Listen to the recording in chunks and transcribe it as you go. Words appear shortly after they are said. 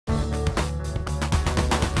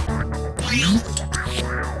We are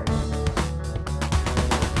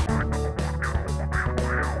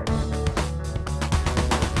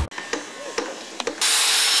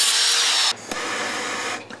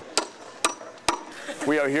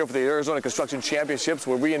here for the Arizona Construction Championships,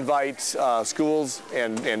 where we invite schools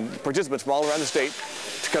and participants from all around the state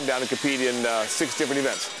to come down and compete in 6 different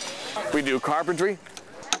events. We do carpentry,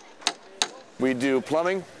 we do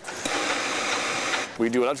plumbing, we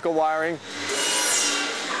do electrical wiring,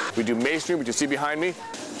 we do masonry, which you see behind me.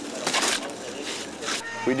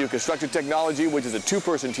 We do construction technology, which is a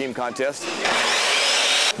 2-person team contest.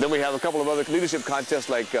 Then we have a couple of other leadership contests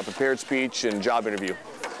like prepared speech and job interview.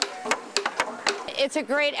 It's a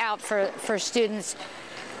great out for students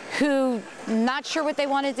who not sure what they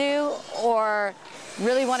want to do or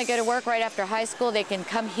really want to go to work right after high school. They can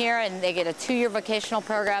come here and they get a 2-year vocational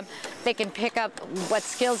program. They can pick up what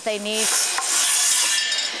skills they need.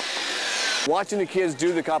 Watching the kids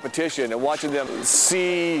do the competition and watching them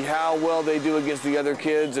see how well they do against the other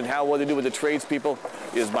kids and how well they do with the tradespeople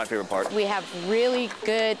is my favorite part. We have really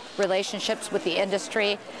good relationships with the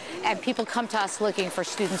industry, and people come to us looking for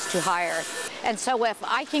students to hire. And so if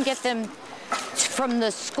I can get them from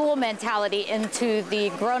the school mentality into the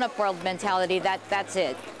grown-up world mentality, that's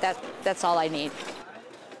it. That's all I need.